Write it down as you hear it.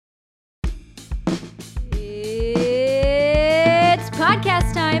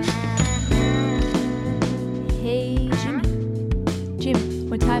Podcast time! Hey, Jimmy. Jim,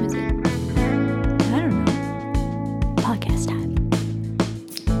 what time is it? I don't know. Podcast time.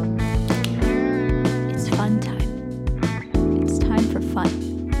 It's fun time. It's time for fun.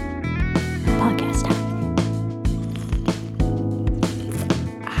 Podcast time.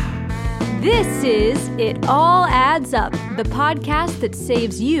 This is It All Adds Up, the podcast that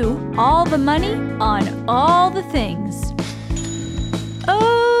saves you all the money on all the things.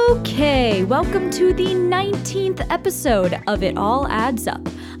 Okay, welcome to the 19th episode of It All Adds Up.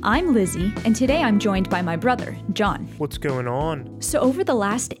 I'm Lizzie, and today I'm joined by my brother, John. What's going on? So over the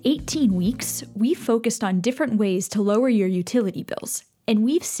last 18 weeks, we focused on different ways to lower your utility bills. And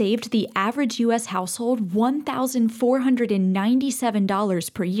we've saved the average U.S. household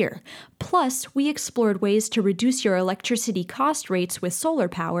 $1,497 per year. Plus, we explored ways to reduce your electricity cost rates with solar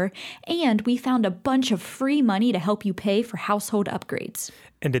power, and we found a bunch of free money to help you pay for household upgrades.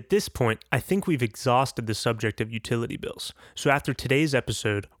 And at this point, I think we've exhausted the subject of utility bills. So after today's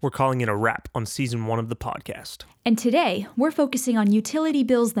episode, we're calling it a wrap on season 1 of the podcast. And today, we're focusing on utility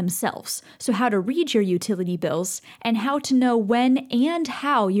bills themselves, so how to read your utility bills, and how to know when and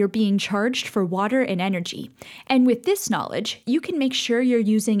how you're being charged for water and energy. And with this knowledge, you can make sure you're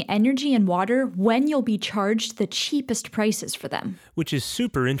using energy and water when you'll be charged the cheapest prices for them. Which is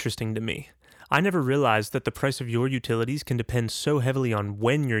super interesting to me. I never realized that the price of your utilities can depend so heavily on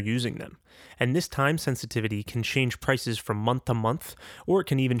when you're using them. And this time sensitivity can change prices from month to month, or it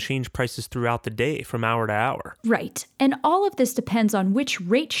can even change prices throughout the day from hour to hour. Right. And all of this depends on which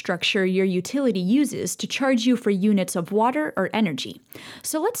rate structure your utility uses to charge you for units of water or energy.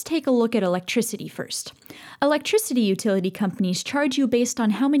 So let's take a look at electricity first. Electricity utility companies charge you based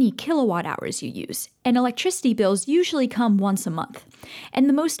on how many kilowatt hours you use, and electricity bills usually come once a month. And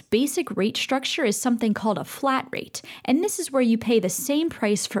the most basic rate structure is something called a flat rate, and this is where you pay the same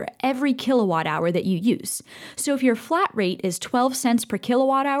price for every kilowatt hour that you use. So if your flat rate is 12 cents per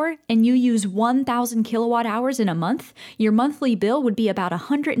kilowatt hour and you use 1,000 kilowatt hours in a month, your monthly bill would be about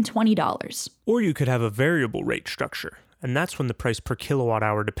 $120. Or you could have a variable rate structure, and that's when the price per kilowatt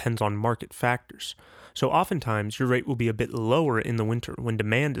hour depends on market factors. So oftentimes, your rate will be a bit lower in the winter when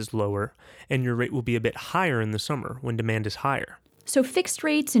demand is lower, and your rate will be a bit higher in the summer when demand is higher. So fixed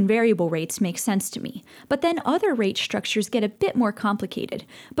rates and variable rates make sense to me, but then other rate structures get a bit more complicated.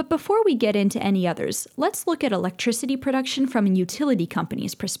 But before we get into any others, let's look at electricity production from a utility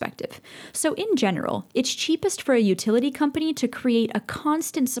company's perspective. So in general, it's cheapest for a utility company to create a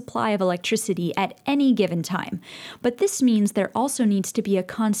constant supply of electricity at any given time. But this means there also needs to be a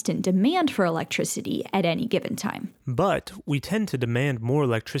constant demand for electricity at any given time. But we tend to demand more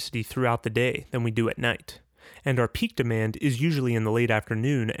electricity throughout the day than we do at night. And our peak demand is usually in the late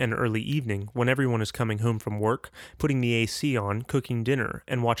afternoon and early evening when everyone is coming home from work, putting the AC on, cooking dinner,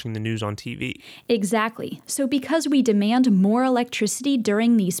 and watching the news on TV. Exactly. So because we demand more electricity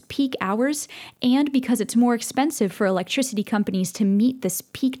during these peak hours, and because it's more expensive for electricity companies to meet this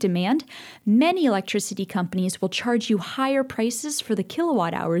peak demand, many electricity companies will charge you higher prices for the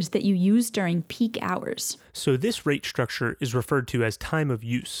kilowatt hours that you use during peak hours. So this rate structure is referred to as time of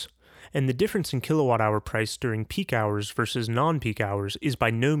use. And the difference in kilowatt hour price during peak hours versus non-peak hours is by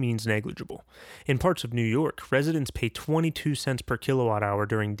no means negligible. In parts of New York, residents pay 22 cents per kilowatt hour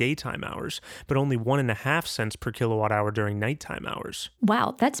during daytime hours, but only 1.5 cents per kilowatt hour during nighttime hours.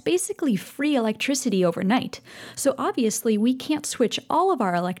 Wow, that's basically free electricity overnight. So obviously we can't switch all of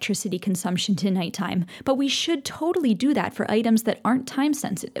our electricity consumption to nighttime, but we should totally do that for items that aren't time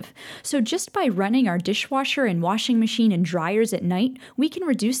sensitive. So just by running our dishwasher and washing machine and dryers at night, we can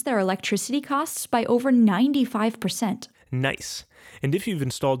reduce their electricity costs by over 95%. Nice. And if you've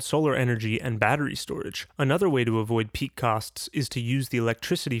installed solar energy and battery storage, another way to avoid peak costs is to use the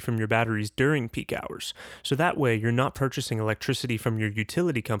electricity from your batteries during peak hours. So that way you're not purchasing electricity from your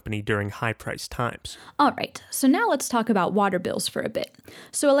utility company during high-priced times. All right, so now let's talk about water bills for a bit.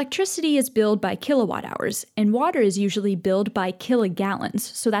 So electricity is billed by kilowatt hours, and water is usually billed by kilogallons,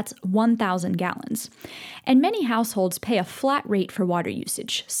 so that's 1,000 gallons. And many households pay a flat rate for water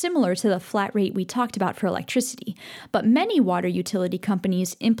usage, similar to the flat rate we talked about for electricity. But many water utility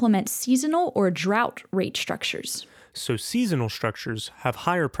companies implement seasonal or drought rate structures. So seasonal structures have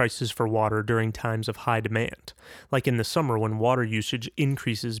higher prices for water during times of high demand, like in the summer when water usage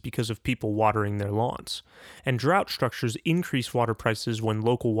increases because of people watering their lawns. And drought structures increase water prices when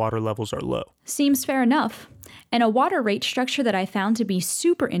local water levels are low. Seems fair enough. And a water rate structure that I found to be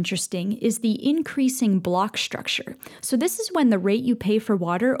super interesting is the increasing block structure. So this is when the rate you pay for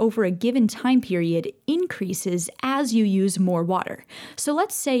water over a given time period increases as you use more water. So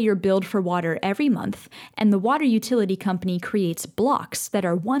let's say you're billed for water every month, and the water utility company creates blocks that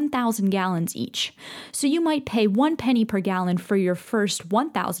are 1,000 gallons each. So you might pay 1 penny per gallon for your first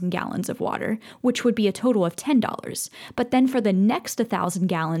 1,000 gallons of water, which would be a total of $10. But then for the next 1,000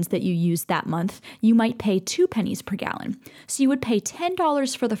 gallons that you use that month, you might pay 2 pennies per gallon. So you would pay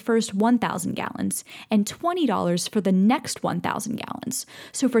 $10 for the first 1,000 gallons and $20 for the next 1,000 gallons.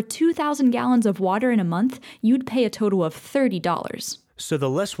 So for 2,000 gallons of water in a month, you'd pay a total of $30. So the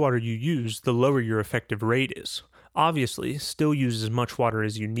less water you use, the lower your effective rate is. Obviously, still use as much water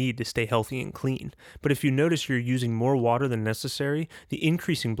as you need to stay healthy and clean, but if you notice you're using more water than necessary, the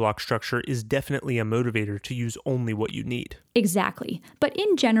increasing block structure is definitely a motivator to use only what you need. Exactly. But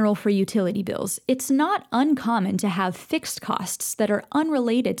in general for utility bills, it's not uncommon to have fixed costs that are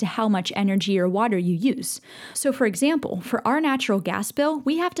unrelated to how much energy or water you use. So for example, for our natural gas bill,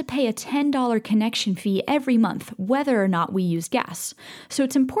 we have to pay a $10 connection fee every month, whether or not we use gas. So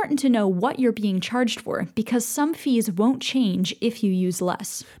it's important to know what you're being charged for, because some fees won't change if you use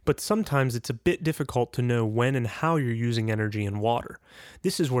less. But sometimes it's a bit difficult to know when and how you're using energy and water.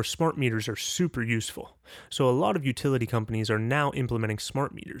 This is where smart meters are super useful. So a lot of utility companies are now implementing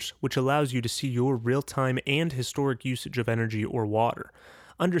smart meters, which allows you to see your real-time and historic usage of energy or water.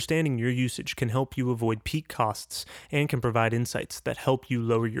 Understanding your usage can help you avoid peak costs and can provide insights that help you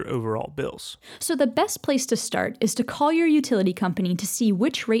lower your overall bills. So the best place to start is to call your utility company to see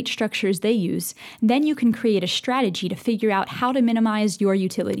which rate structures they use. Then you can create a strategy to figure out how to minimize your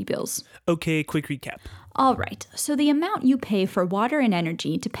utility bills. Okay, quick recap. All right, so the amount you pay for water and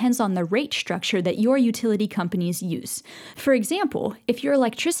energy depends on the rate structure that your utility companies use. For example, if your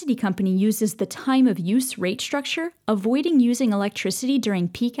electricity company uses the time of use rate structure, avoiding using electricity during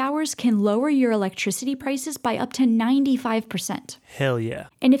peak hours can lower your electricity prices by up to 95%. Hell yeah.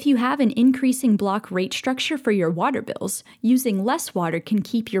 And if you have an increasing block rate structure for your water bills, using less water can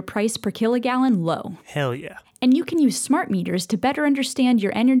keep your price per kilogallon low. Hell yeah. And you can use smart meters to better understand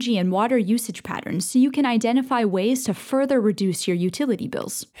your energy and water usage patterns so you can identify ways to further reduce your utility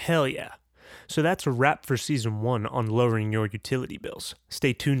bills. Hell yeah. So that's a wrap for Season 1 on lowering your utility bills.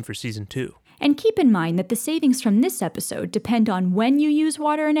 Stay tuned for Season 2. And keep in mind that the savings from this episode depend on when you use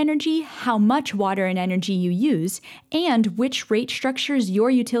water and energy, how much water and energy you use, and which rate structures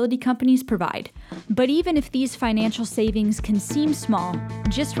your utility companies provide. But even if these financial savings can seem small,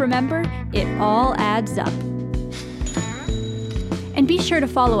 just remember, it all adds up. And be sure to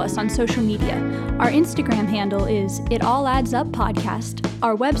follow us on social media. Our Instagram handle is It All Adds Up Podcast.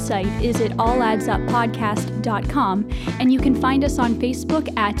 Our website is italladdsuppodcast.com, and you can find us on Facebook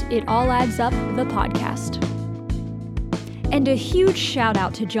at It All Adds Up the Podcast. And a huge shout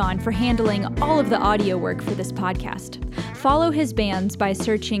out to John for handling all of the audio work for this podcast. Follow his bands by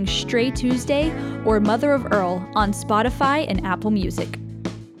searching Stray Tuesday or Mother of Earl on Spotify and Apple Music.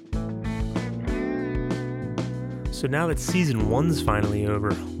 So now that Season 1's finally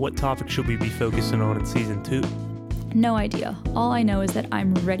over, what topic should we be focusing on in Season 2? No idea. All I know is that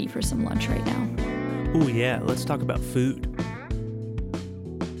I'm ready for some lunch right now. Ooh yeah, let's talk about food.